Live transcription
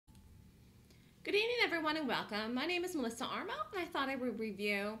Good evening, everyone, and welcome. My name is Melissa Armo, and I thought I would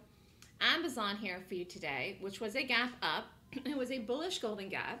review Amazon here for you today, which was a gap up. It was a bullish golden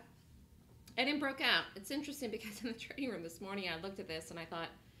gap, and it broke out. It's interesting because in the trading room this morning, I looked at this and I thought,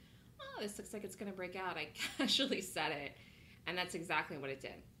 oh, this looks like it's going to break out. I casually said it, and that's exactly what it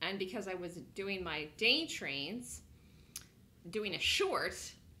did. And because I was doing my day trades, doing a short,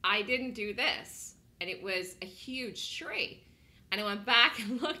 I didn't do this, and it was a huge trade. And I went back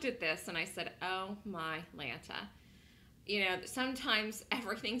and looked at this and I said, oh my Lanta. You know, sometimes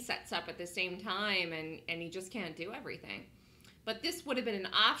everything sets up at the same time and you just can't do everything. But this would have been an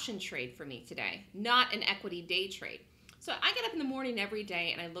option trade for me today, not an equity day trade. So I get up in the morning every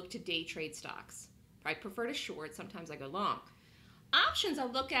day and I look to day trade stocks. I prefer to short, sometimes I go long. Options I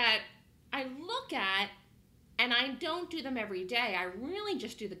look at, and I don't do them every day. I really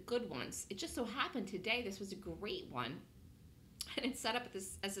just do the good ones. It just so happened today this was a great one. And it's set up at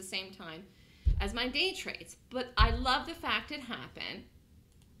this as the same time as my day trades. But I love the fact it happened.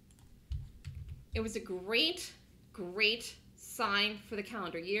 It was a great, great sign for the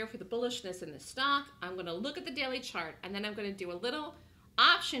calendar year, for the bullishness in the stock. I'm going to look at the daily chart, and then I'm going to do a little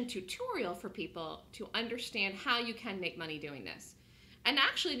option tutorial for people to understand how you can make money doing this. And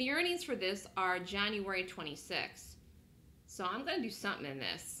actually, the earnings for this are January 26th. So I'm going to do something in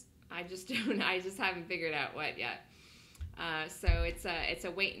this. I just haven't figured out what yet. So it's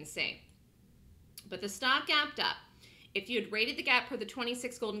a wait and see. But the stock gapped up. If you had rated the gap per the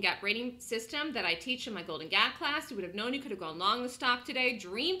 26 Golden Gap rating system that I teach in my Golden Gap class, you would have known you could have gone long the stock today.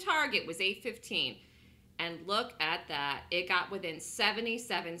 Dream target was 815. And look at that. It got within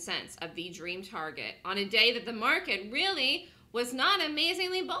 77 cents of the dream target on a day that the market really was not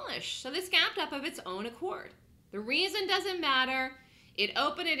amazingly bullish. So this gapped up of its own accord. The reason doesn't matter. It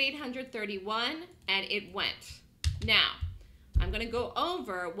opened at 831 and it went. Now, I'm going to go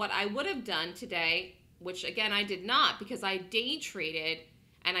over what I would have done today, which again I did not because I day traded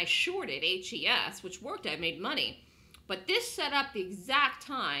and I shorted HES, which worked. I made money. But this set up the exact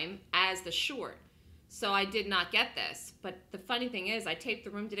time as the short. So I did not get this. But the funny thing is I taped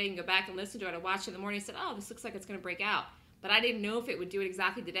the room today and go back and listen to it. I watched it in the morning and said, oh, this looks like it's going to break out. But I didn't know if it would do it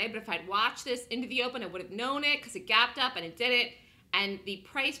exactly today. But if I'd watched this into the open, I would have known it because it gapped up and it did it. And the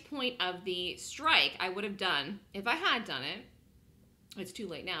price point of the strike I would have done, if I had done it, it's too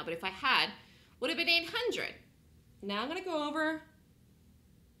late now, but if I had, would have been 800. Now I'm going to go over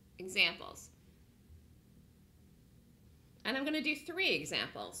examples. And I'm going to do 3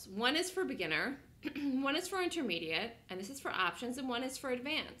 examples. One is for beginner, one is for intermediate, and this is for options, and one is for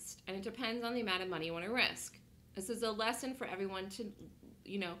advanced. And it depends on the amount of money you want to risk. This is a lesson for everyone to,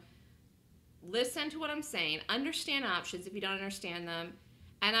 you know, listen to what I'm saying, understand options if you don't understand them.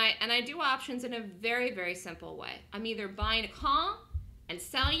 And I do options in a very, very simple way. I'm either buying a call and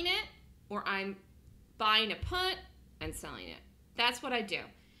selling it, or I'm buying a put and selling it. That's what I do.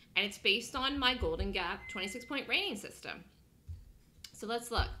 And it's based on my Golden Gap 26-point rating system. So let's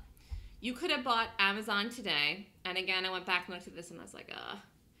look. You could have bought Amazon today. And again, I went back and looked at this and I was like,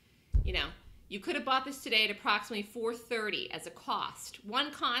 you know, you could have bought this today at approximately $430 as a cost. One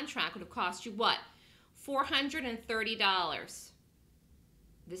contract would have cost you what? $430.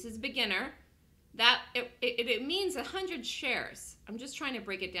 This is beginner. That it means 100 shares. I'm just trying to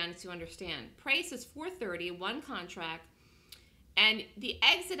break it down so you understand. Price is $430, one contract, and the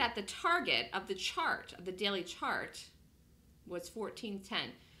exit at the target of the chart, of the daily chart, was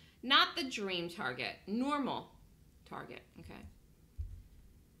 1410. Not the dream target, normal target, okay?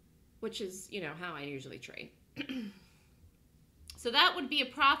 Which is, you know, how I usually trade. So that would be a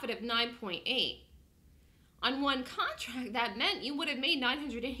profit of 9.8. On one contract, that meant you would have made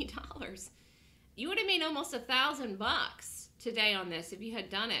 $980. You would have made almost $1,000 today on this if you had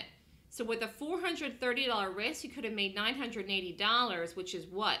done it. So with a $430 risk, you could have made $980, which is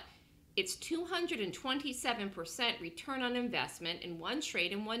what? It's 227% return on investment in one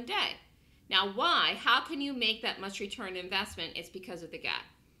trade in one day. Now why? How can you make that much return on investment? It's because of the gap.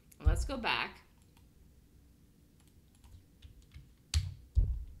 Let's go back.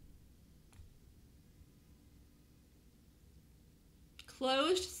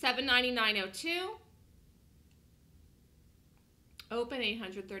 Closed 799.02. Open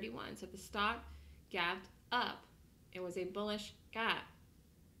 831. So the stock gapped up. It was a bullish gap.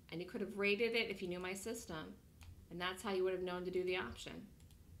 And you could have rated it if you knew my system. And that's how you would have known to do the option.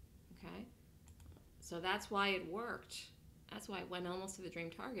 Okay? So that's why it worked. That's why it went almost to the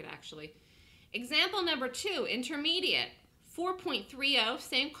dream target, actually. Example number 2, intermediate. 4.30,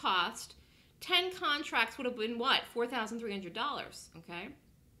 same cost. 10 contracts would have been what? $4,300, okay?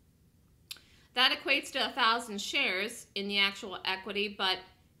 That equates to 1,000 shares in the actual equity, but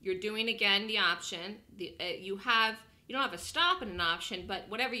You're doing, again, the option. You don't have a stop in an option, but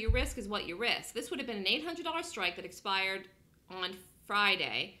whatever you risk is what you risk. This would have been an $800 strike that expired on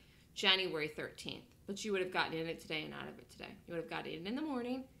Friday, January 13th. But you would have gotten in it today and out of it today. You would have gotten in the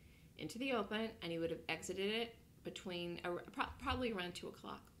morning, into the open, and you would have exited it between probably around 2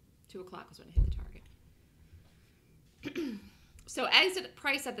 o'clock. 2 o'clock is when it hit the target. So exit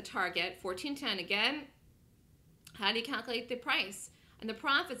price at the target, 14.10 again. How do you calculate the price? And the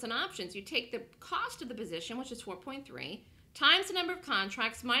profits and options, you take the cost of the position, which is 4.3, times the number of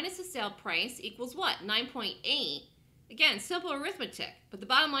contracts minus the sale price equals what? 9.8. Again, simple arithmetic. But the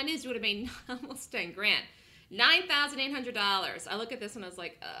bottom line is you would have made almost 10 grand. $9,800. I look at this and I was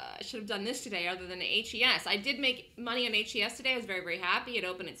like, I should have done this today other than the HES. I did make money on HES today. I was very, very happy. It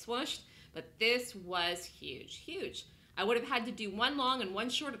opened and swooshed. But this was huge, huge. I would have had to do one long and one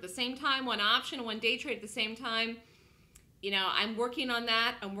short at the same time, one option and one day trade at the same time. You know, I'm working on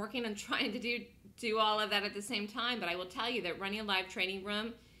that. I'm working on trying to do all of that at the same time. But I will tell you that running a live trading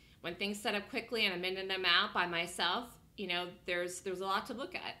room, when things set up quickly and I'm in them out by myself, you know, there's a lot to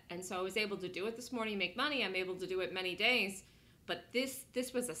look at. And so I was able to do it this morning, make money. I'm able to do it many days. But this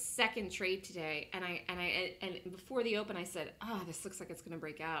was a second trade today. And before the open, I said, oh, this looks like it's going to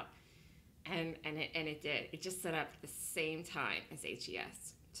break out. And it did. It just set up at the same time as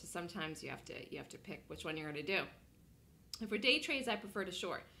HES. So sometimes you have to pick which one you're going to do. And for day trades, I prefer to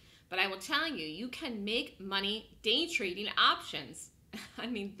short. But I will tell you, you can make money day trading options. I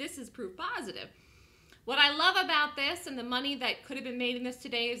mean, this is proof positive. What I love about this and the money that could have been made in this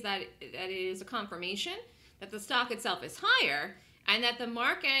today is that it is a confirmation that the stock itself is higher and that the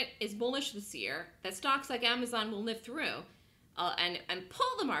market is bullish this year, that stocks like Amazon will live through and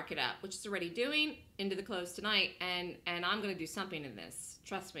pull the market up, which it's already doing into the close tonight. And I'm going to do something in this.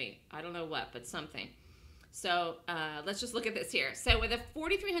 Trust me. I don't know what, but something. So let's just look at this here. So with a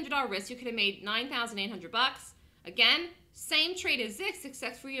 $4,300 risk, you could have made $9,800. Again, same trade as this,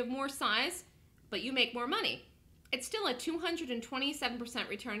 except for you have more size, but you make more money. It's still a 227%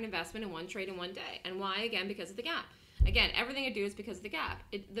 return on investment in one trade in one day. And why? Again, because of the gap. Again, everything I do is because of the gap.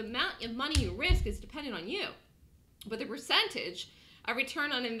 The amount of money you risk is dependent on you. But the percentage of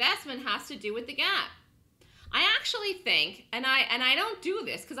return on investment has to do with the gap. I actually think, and I don't do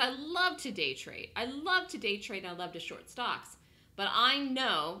this because I love to day trade. I love to day trade and I love to short stocks. But I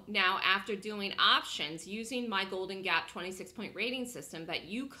know now after doing options using my Golden Gap 26-point rating system that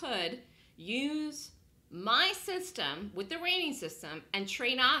you could use my system with the rating system and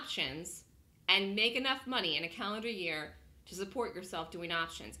trade options and make enough money in a calendar year to support yourself doing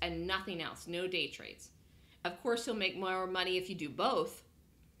options and nothing else, no day trades. Of course, you'll make more money if you do both,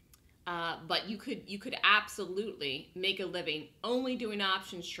 but you could absolutely make a living only doing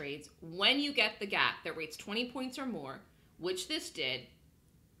options trades when you get the gap that rates 20 points or more, which this did,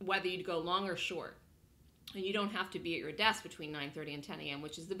 whether you'd go long or short. And you don't have to be at your desk between 9:30 and 10 a.m.,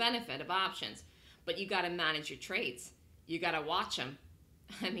 which is the benefit of options. But you got to manage your trades. You got to watch them.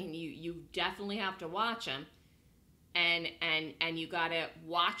 I mean, you definitely have to watch them. And you got to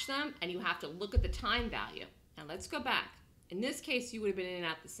watch them, and you have to look at the time value. Now, let's go back. In this case, you would have been in and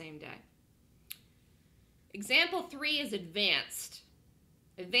out the same day. Example 3 is advanced.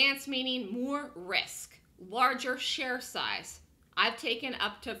 Advanced meaning more risk, larger share size. I've taken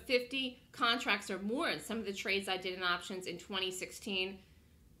up to 50 contracts or more in some of the trades I did in options in 2016.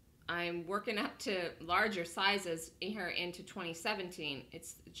 I'm working up to larger sizes here into 2017.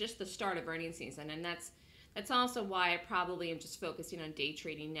 It's just the start of earnings season, and that's also why I probably am just focusing on day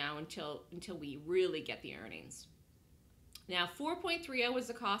trading now until we really get the earnings. Now, 4.30 was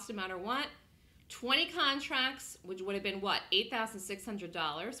the cost no matter what. 20 contracts, which would have been what?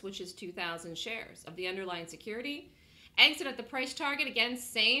 $8,600, which is 2,000 shares of the underlying security. Exit at the price target, again,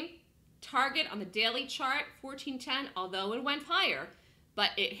 same target on the daily chart, 14.10, although it went higher.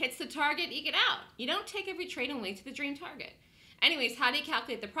 But it hits the target, you get out. You don't take every trade and wait to the dream target. Anyways, how do you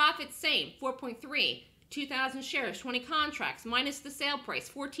calculate the profit? Same, 4.3, 2,000 shares, 20 contracts, minus the sale price,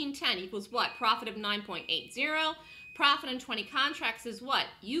 14.10 equals what? Profit of 9.80. Profit on 20 contracts is what?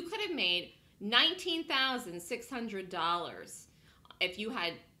 You could have made $19,600 if you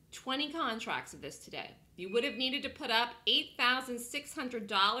had 20 contracts of this today. You would have needed to put up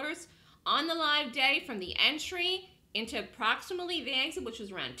 $8,600 on the live day from the entry into approximately the exit, which was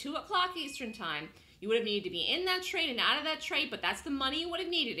around 2 o'clock Eastern time. You would have needed to be in that trade and out of that trade, but that's the money you would have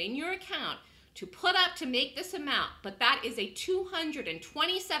needed in your account to put up to make this amount. But that is a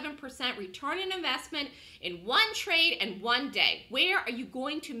 227% return on investment in one trade and one day. Where are you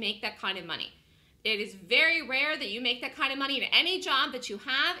going to make that kind of money? It is very rare that you make that kind of money in any job that you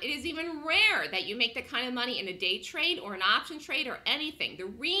have. It is even rare that you make that kind of money in a day trade or an option trade or anything. The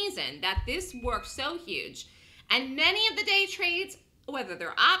reason that this works so huge, and many of the day trades, whether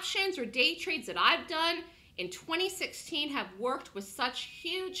they're options or day trades that I've done in 2016 have worked with such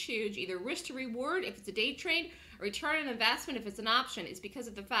huge either risk to reward if it's a day trade or return on investment if it's an option, is because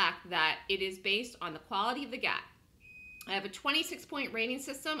of the fact that it is based on the quality of the gap. I have a 26-point rating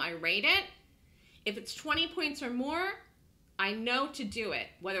system. I rate it. If it's 20 points or more, I know to do it,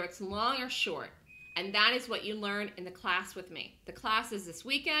 whether it's long or short. And that is what you learn in the class with me. The class is this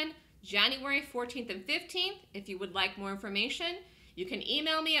weekend, January 14th and 15th. If you would like more information, you can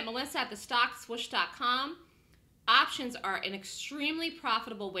email me at melissa@thestockswoosh.com. Options are an extremely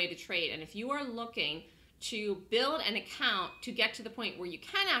profitable way to trade. And if you are looking to build an account to get to the point where you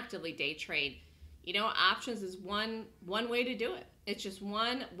can actively day trade, you know, options is one way to do it. It's just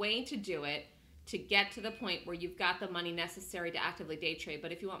one way to do it to get to the point where you've got the money necessary to actively day trade.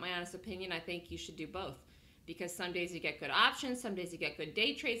 But if you want my honest opinion, I think you should do both. Because some days you get good options, some days you get good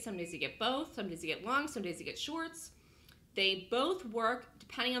day trades, some days you get both, some days you get long, some days you get shorts. They both work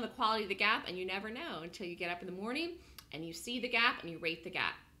depending on the quality of the gap, and you never know until you get up in the morning and you see the gap and you rate the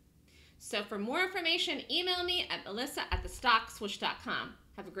gap. So for more information, email me at melissa@thestockswoosh.com.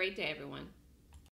 Have a great day, everyone.